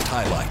customized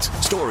highlights,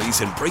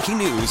 stories, and breaking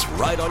news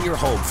right on your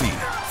home feed.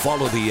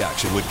 Follow the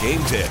action with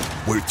Game Day,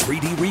 where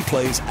 3D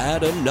replays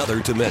add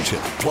another dimension.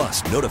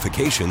 Plus,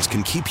 notifications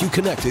can keep you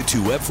connected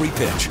to every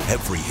pitch,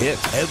 every hit,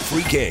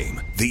 every game.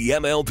 The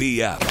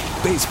MLB app.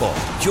 Baseball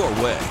your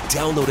way.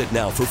 Download it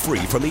now for free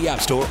from the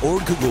App Store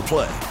or Google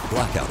Play.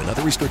 Blackout and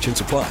other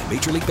restrictions apply.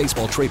 Major League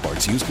Baseball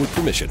trademarks used with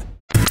permission.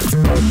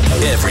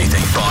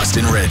 Everything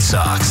Boston Red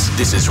Sox.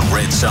 This is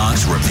Red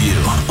Sox Review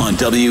on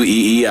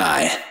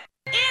WEEI.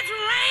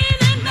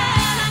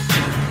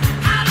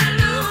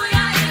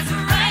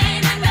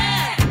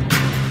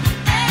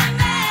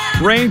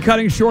 Rain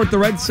cutting short the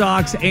Red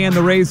Sox and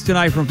the Rays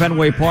tonight from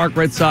Fenway Park.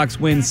 Red Sox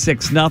win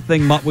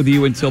 6-0. Mutt with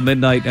you until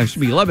midnight. It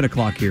should be 11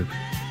 o'clock here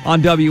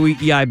on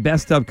WEEI.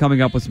 Best of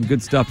coming up with some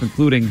good stuff,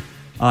 including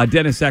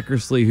Dennis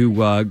Eckersley, who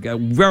got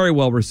very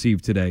well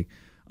received today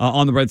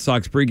on the Red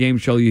Sox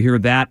pregame show. You hear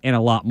that and a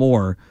lot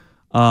more.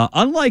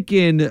 Unlike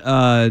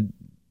in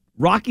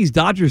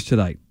Rockies-Dodgers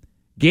tonight,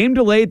 game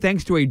delayed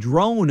thanks to a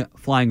drone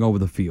flying over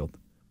the field.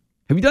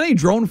 Have you done any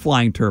drone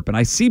flying, Turpin?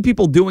 I see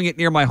people doing it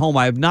near my home.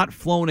 I have not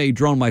flown a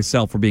drone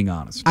myself, for being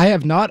honest. I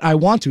have not. I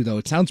want to, though.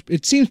 It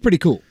seems pretty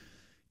cool.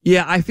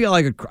 Yeah, I feel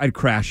like I'd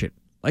crash it.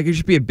 Like, it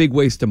should be a big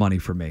waste of money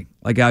for me.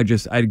 Like,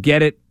 I'd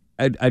get it.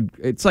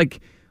 It's like,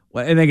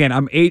 and again,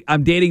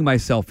 I'm dating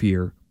myself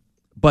here,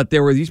 but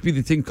there used to be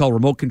the thing called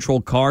remote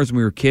controlled cars when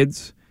we were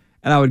kids,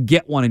 and I would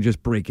get one and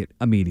just break it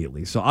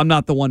immediately. So I'm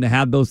not the one to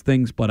have those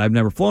things, but I've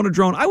never flown a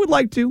drone. I would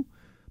like to,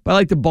 but I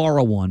like to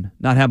borrow one,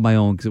 not have my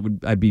own, because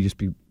I'd be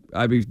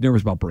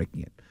nervous about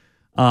breaking it.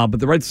 But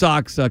the Red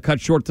Sox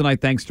cut short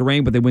tonight thanks to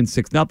rain, but they win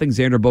 6-0.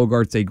 Xander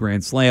Bogaerts a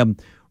grand slam.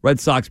 Red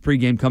Sox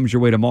pregame comes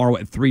your way tomorrow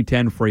at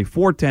 3:10 for a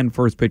 4:10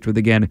 first pitch with,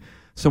 again,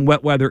 some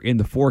wet weather in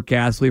the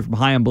forecast. We'll hear from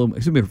Chaim Bloom,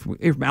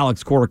 from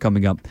Alex Cora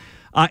coming up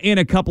in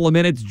a couple of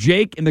minutes.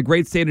 Jake in the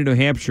great state of New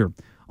Hampshire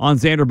on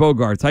Xander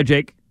Bogaerts. Hi,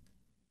 Jake.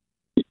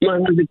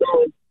 How's it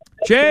going?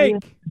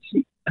 Jake.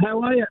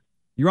 How are you?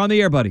 You're on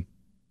the air, buddy.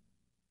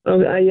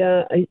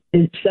 I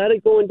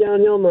started going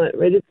downhill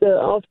right at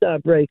the All-Star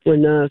break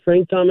when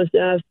Frank Thomas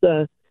asked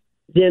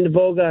Xander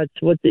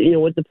Bogaerts what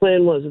the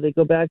plan was. Would they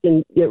go back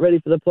and get ready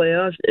for the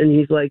playoffs? And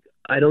he's like,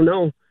 I don't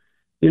know.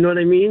 You know what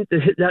I mean?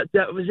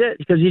 That was it,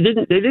 because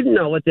they didn't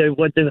know what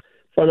the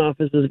front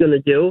office was going to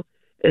do.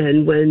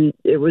 And when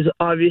it was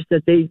obvious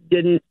that they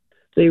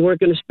weren't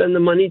going to spend the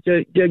money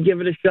to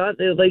give it a shot,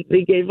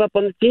 they gave up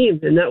on the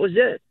team, and that was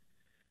it.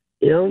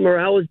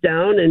 Morale was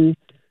down, and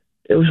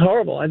it was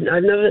horrible. I've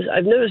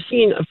never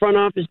seen a front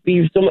office be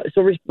have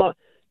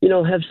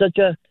such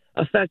a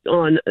effect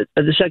on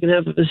the second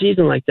half of the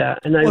season like that.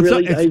 And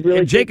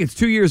Jake, it's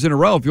 2 years in a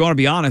row. If you want to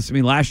be honest, I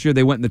mean, last year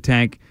they went in the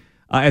tank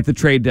at the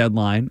trade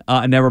deadline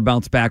and never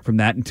bounced back from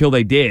that until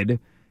they did,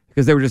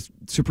 because they were just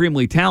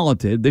supremely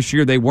talented. This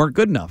year they weren't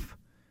good enough,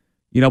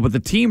 But the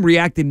team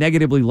reacted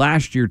negatively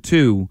last year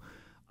too.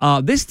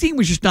 This team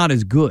was just not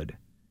as good,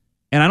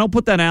 and I don't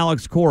put that on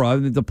Alex Cora.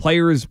 The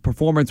players'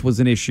 performance was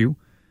an issue.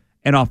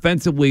 And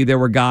offensively, there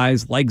were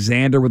guys like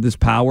Xander with his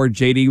power,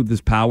 JD with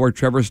his power,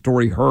 Trevor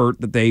Story hurt,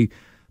 that they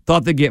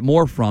thought they'd get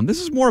more from. This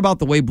is more about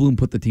the way Bloom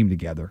put the team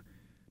together.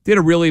 Did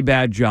a really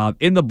bad job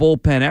in the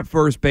bullpen, at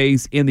first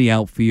base, in the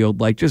outfield.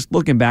 Like, just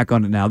looking back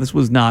on it now, this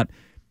was not,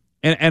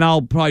 and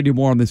I'll probably do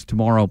more on this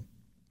tomorrow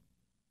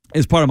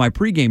as part of my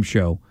pregame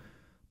show,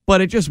 but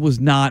it just was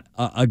not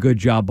a good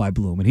job by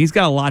Bloom. And he's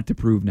got a lot to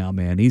prove now,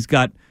 man. He's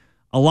got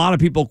a lot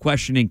of people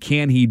questioning,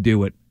 can he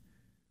do it?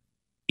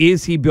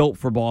 Is he built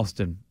for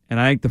Boston? And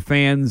I think the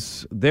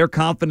fans, their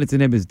confidence in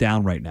him is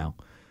down right now.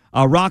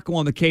 Rocco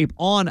on the Cape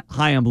on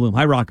Chaim Bloom.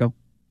 Hi, Rocco.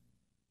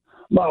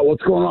 Wow,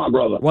 what's going on,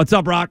 brother? What's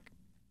up, Rock?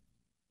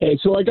 Hey,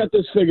 so I got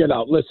this figured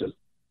out. Listen,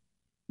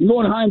 you know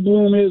what Chaim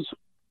Bloom is?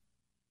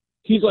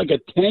 He's like a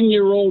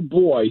 10-year-old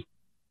boy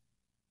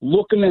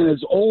looking at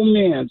his old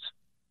man's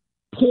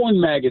porn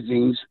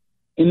magazines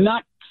and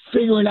not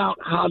figuring out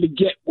how to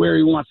get where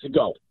he wants to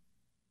go.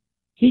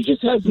 He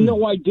just has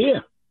no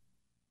idea.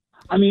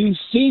 I mean, he's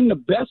seen the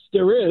best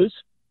there is,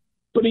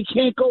 but he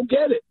can't go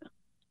get it.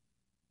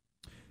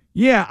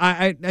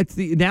 Yeah, that's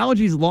the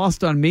analogy's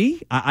lost on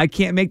me. I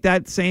can't make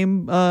that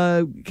same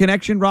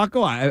connection,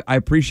 Rocco. I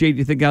appreciate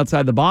you think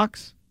outside the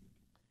box.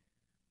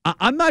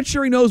 I'm not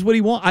sure he knows what he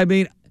wants. I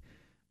mean,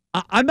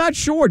 I'm not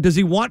sure. Does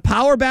he want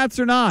power bats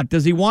or not?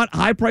 Does he want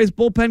high-priced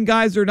bullpen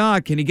guys or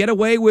not? Can he get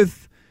away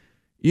with,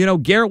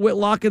 Garrett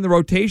Whitlock in the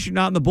rotation,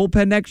 not in the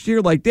bullpen next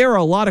year? Like, there are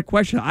a lot of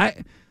questions.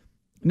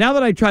 Now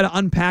that I try to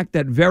unpack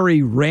that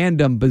very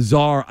random,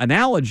 bizarre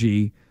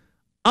analogy,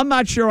 I'm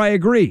not sure I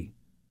agree.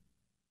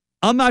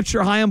 I'm not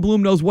sure Chaim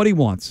Bloom knows what he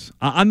wants.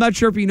 I'm not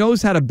sure if he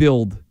knows how to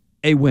build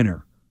a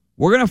winner.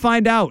 We're going to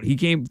find out. He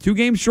came 2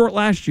 games short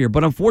last year,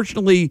 but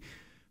unfortunately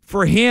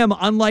for him,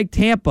 unlike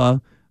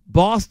Tampa,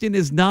 Boston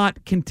is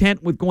not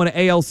content with going to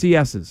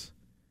ALCSs.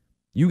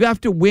 You have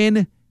to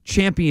win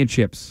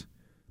championships.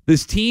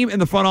 This team in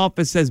the front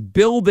office says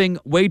building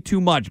way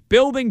too much.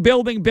 Building.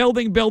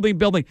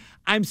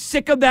 I'm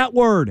sick of that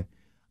word.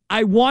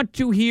 I want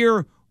to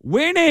hear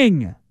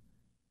winning,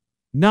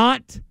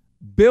 not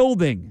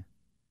building.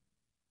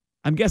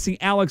 I'm guessing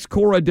Alex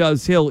Cora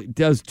does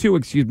too.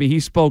 He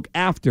spoke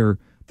after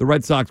the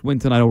Red Sox win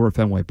tonight over at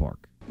Fenway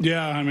Park.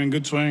 Yeah, I mean,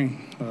 good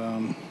swing.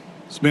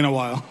 It's been a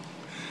while.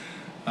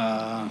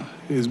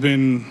 He's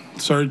been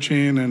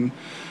searching and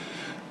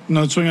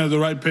not swinging at the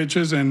right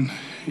pitches, and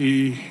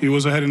he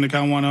was ahead in the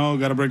count 1-0,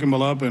 got a breaking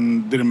ball up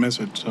and didn't miss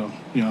it. So,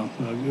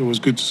 it was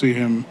good to see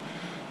him,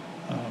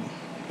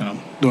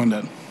 doing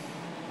that.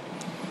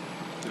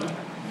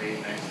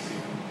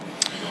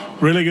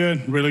 Really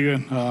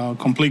good.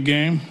 Complete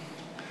game.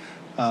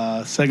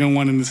 Second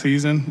one in the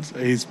season.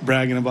 He's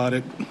bragging about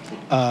it.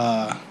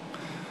 I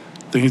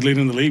think he's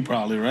leading the league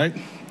probably, right?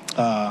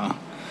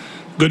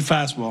 Good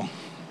fastball.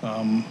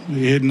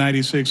 He hit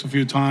 96 a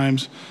few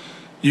times.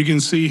 You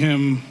can see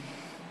him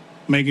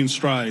making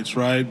strides,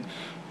 right?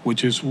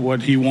 Which is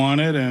what he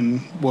wanted and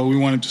what we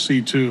wanted to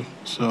see too.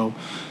 So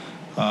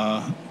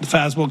the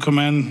fastball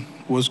command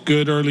was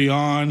good early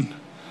on.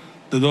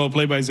 The double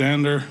play by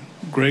Xander,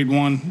 great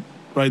one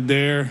right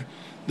there.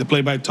 The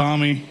play by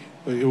Tommy,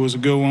 it was a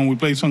good one. We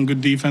played some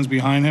good defense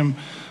behind him.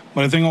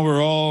 But I think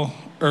overall,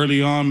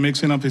 early on,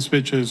 mixing up his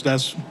pitches,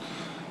 that's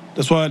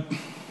what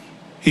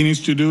he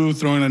needs to do,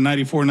 throwing a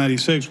 94,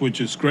 96, which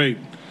is great.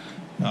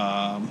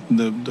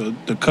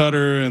 The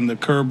cutter and the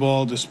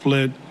curveball, the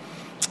split,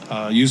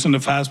 using the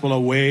fastball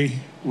away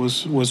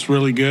was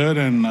really good,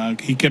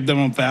 and he kept them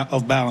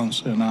off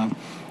balance, and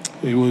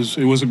it was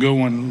a good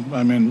one.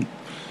 I mean,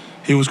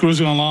 he was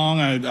cruising along.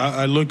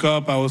 I look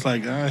up, I was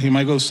like, he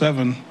might go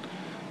 7.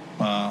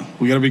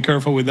 We got to be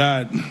careful with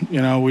that.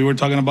 We were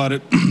talking about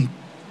it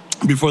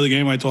before the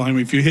game. I told him,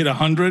 if you hit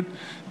 100,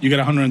 you get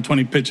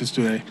 120 pitches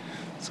today.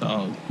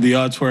 So the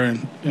odds were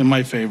in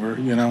my favor.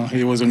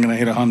 He wasn't going to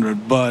hit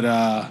 100. But,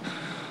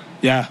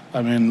 yeah,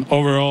 I mean,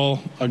 overall,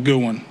 a good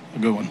one.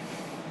 You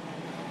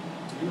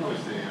always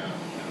say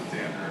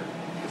Xander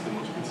is the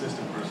most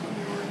consistent person in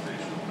the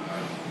organization.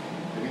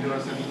 Have you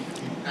noticed any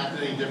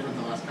acted any different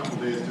the last couple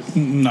of days?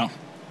 No.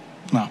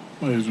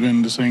 He's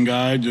been the same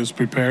guy, just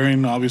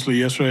preparing. Obviously,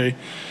 yesterday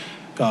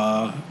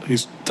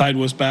his tide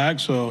was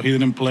back, so he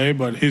didn't play,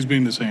 but he's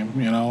been the same.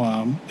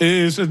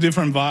 It's a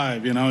different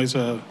vibe.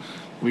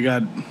 We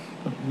got,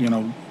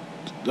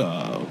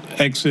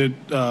 exit,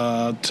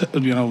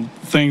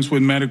 things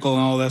with medical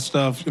and all that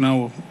stuff.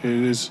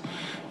 It's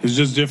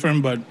just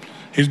different, but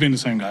he's been the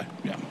same guy.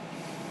 Yeah.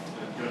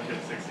 Judge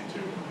hit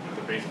 62. As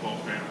a baseball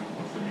fan,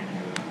 what's the meaning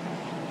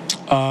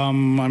of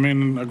that? I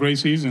mean, a great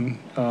season.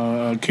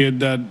 A kid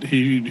that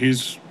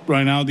he's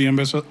right now the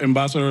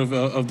ambassador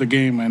of the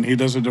game, and he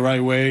does it the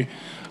right way.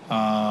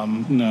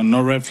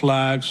 No red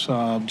flags.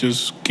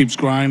 Just keeps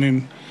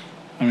grinding.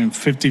 I mean,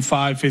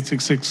 55,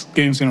 56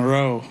 games in a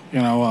row.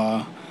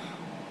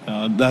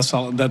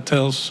 That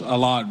tells a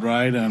lot,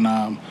 right?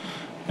 And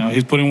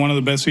he's putting one of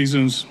the best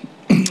seasons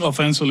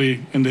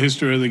offensively in the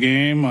history of the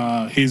game.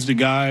 He's the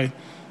guy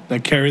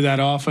that carried that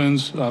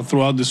offense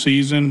throughout the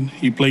season.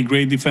 He played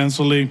great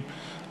defensively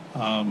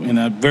in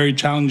a very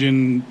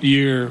challenging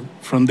year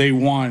from day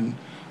one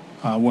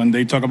when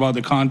they talk about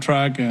the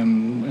contract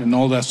and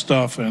all that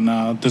stuff. And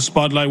the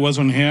spotlight was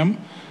on him.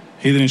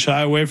 He didn't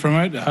shy away from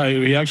it.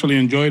 He actually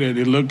enjoyed it.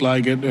 It looked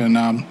like it,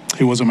 and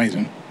he was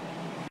amazing.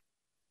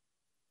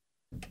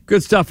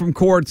 Good stuff from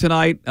Cord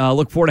tonight.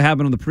 Look forward to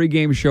having him on the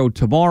pregame show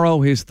tomorrow.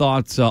 His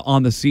thoughts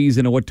on the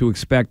season and what to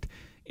expect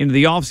into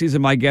the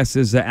offseason. My guess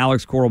is that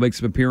Alex Cora will make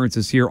some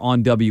appearances here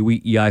on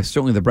WEEI,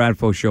 certainly the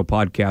Bradfo Show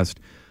podcast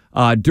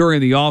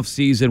during the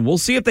offseason. We'll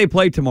see if they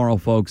play tomorrow,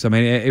 folks. I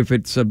mean, if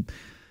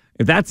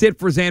that's it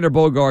for Xander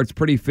Bogaerts,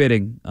 pretty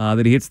fitting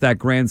that he hits that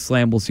grand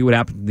slam. We'll see what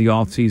happens in the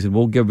offseason.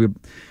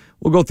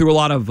 We'll go through a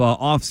lot of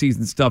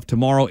offseason stuff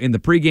tomorrow in the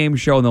pregame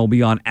show, and then we'll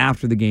be on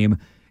after the game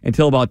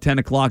until about 10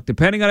 o'clock,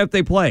 depending on if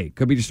they play.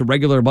 Could be just a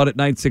regular Mud at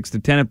Night, 6 to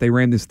 10 if they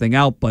ran this thing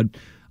out. But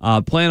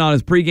playing on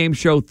his pregame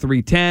show,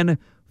 3:10.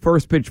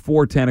 First pitch,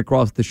 4:10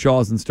 across the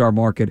Shaws and Star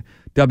Market,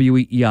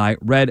 WEEI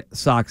Red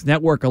Sox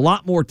Network. A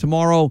lot more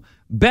tomorrow.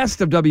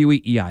 Best of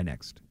WEEI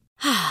next.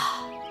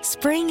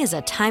 Spring is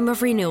a time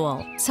of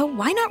renewal, so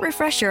why not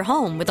refresh your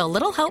home with a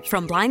little help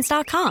from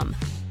Blinds.com?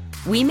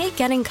 We make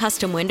getting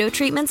custom window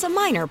treatments a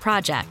minor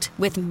project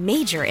with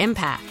major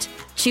impact.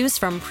 Choose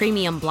from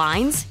premium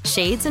blinds,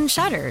 shades, and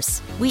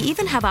shutters. We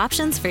even have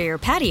options for your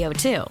patio,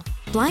 too.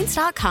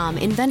 Blinds.com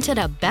invented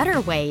a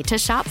better way to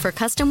shop for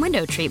custom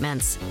window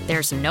treatments.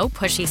 There's no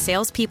pushy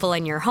salespeople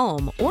in your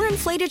home or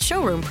inflated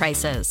showroom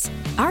prices.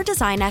 Our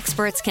design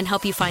experts can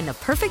help you find the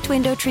perfect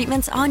window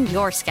treatments on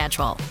your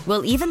schedule.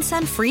 We'll even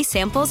send free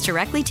samples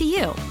directly to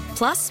you.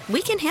 Plus,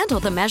 we can handle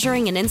the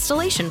measuring and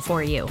installation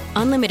for you.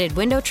 Unlimited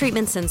window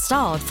treatments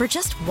installed for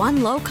just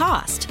one low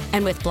cost.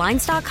 And with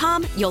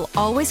Blinds.com, you'll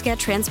always get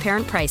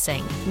transparent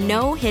pricing.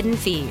 No hidden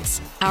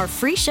fees. Our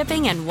free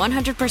shipping and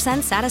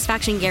 100%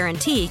 satisfaction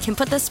guarantee can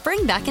put the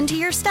spring back into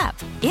your step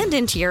and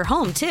into your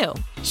home, too.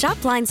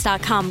 Shop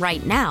Blinds.com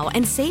right now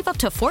and save up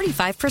to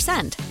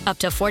 45%. Up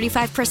to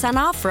 45%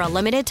 off for a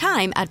limited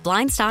time at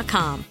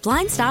Blinds.com.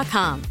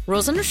 Blinds.com.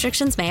 Rules and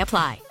restrictions may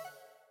apply.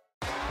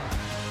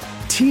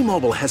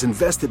 T-Mobile has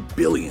invested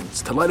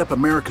billions to light up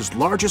America's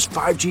largest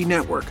 5G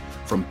network,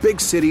 from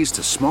big cities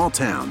to small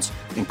towns,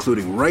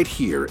 including right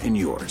here in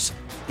yours.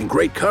 And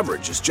great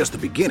coverage is just the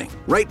beginning.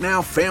 Right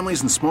now,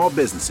 families and small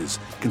businesses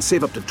can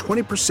save up to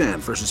 20%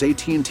 versus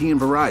AT&T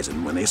and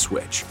Verizon when they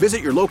switch.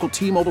 Visit your local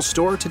T-Mobile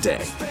store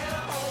today.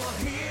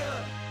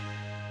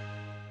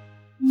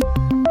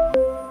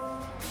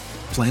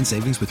 Plan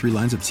savings with 3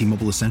 lines of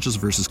T-Mobile Essentials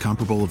versus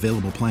comparable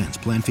available plans.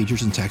 Plan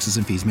features and taxes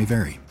and fees may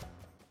vary.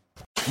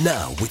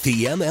 Now, with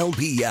the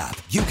MLB app,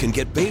 you can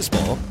get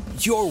baseball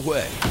your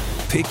way.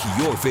 Pick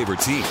your favorite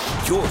team,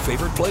 your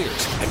favorite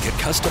players, and get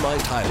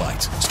customized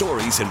highlights,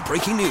 stories, and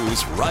breaking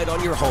news right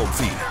on your home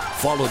feed.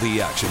 Follow the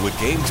action with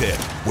Game Day,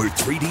 where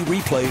 3D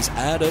replays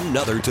add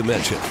another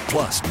dimension.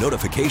 Plus,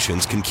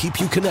 notifications can keep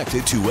you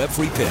connected to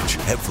every pitch,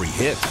 every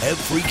hit,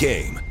 every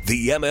game.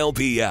 The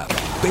MLB app.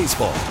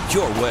 Baseball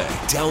your way.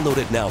 Download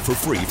it now for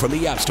free from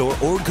the App Store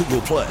or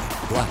Google Play.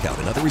 Blackout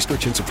and other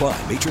restrictions apply.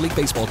 Major League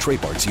Baseball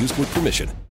trademarks used with permission.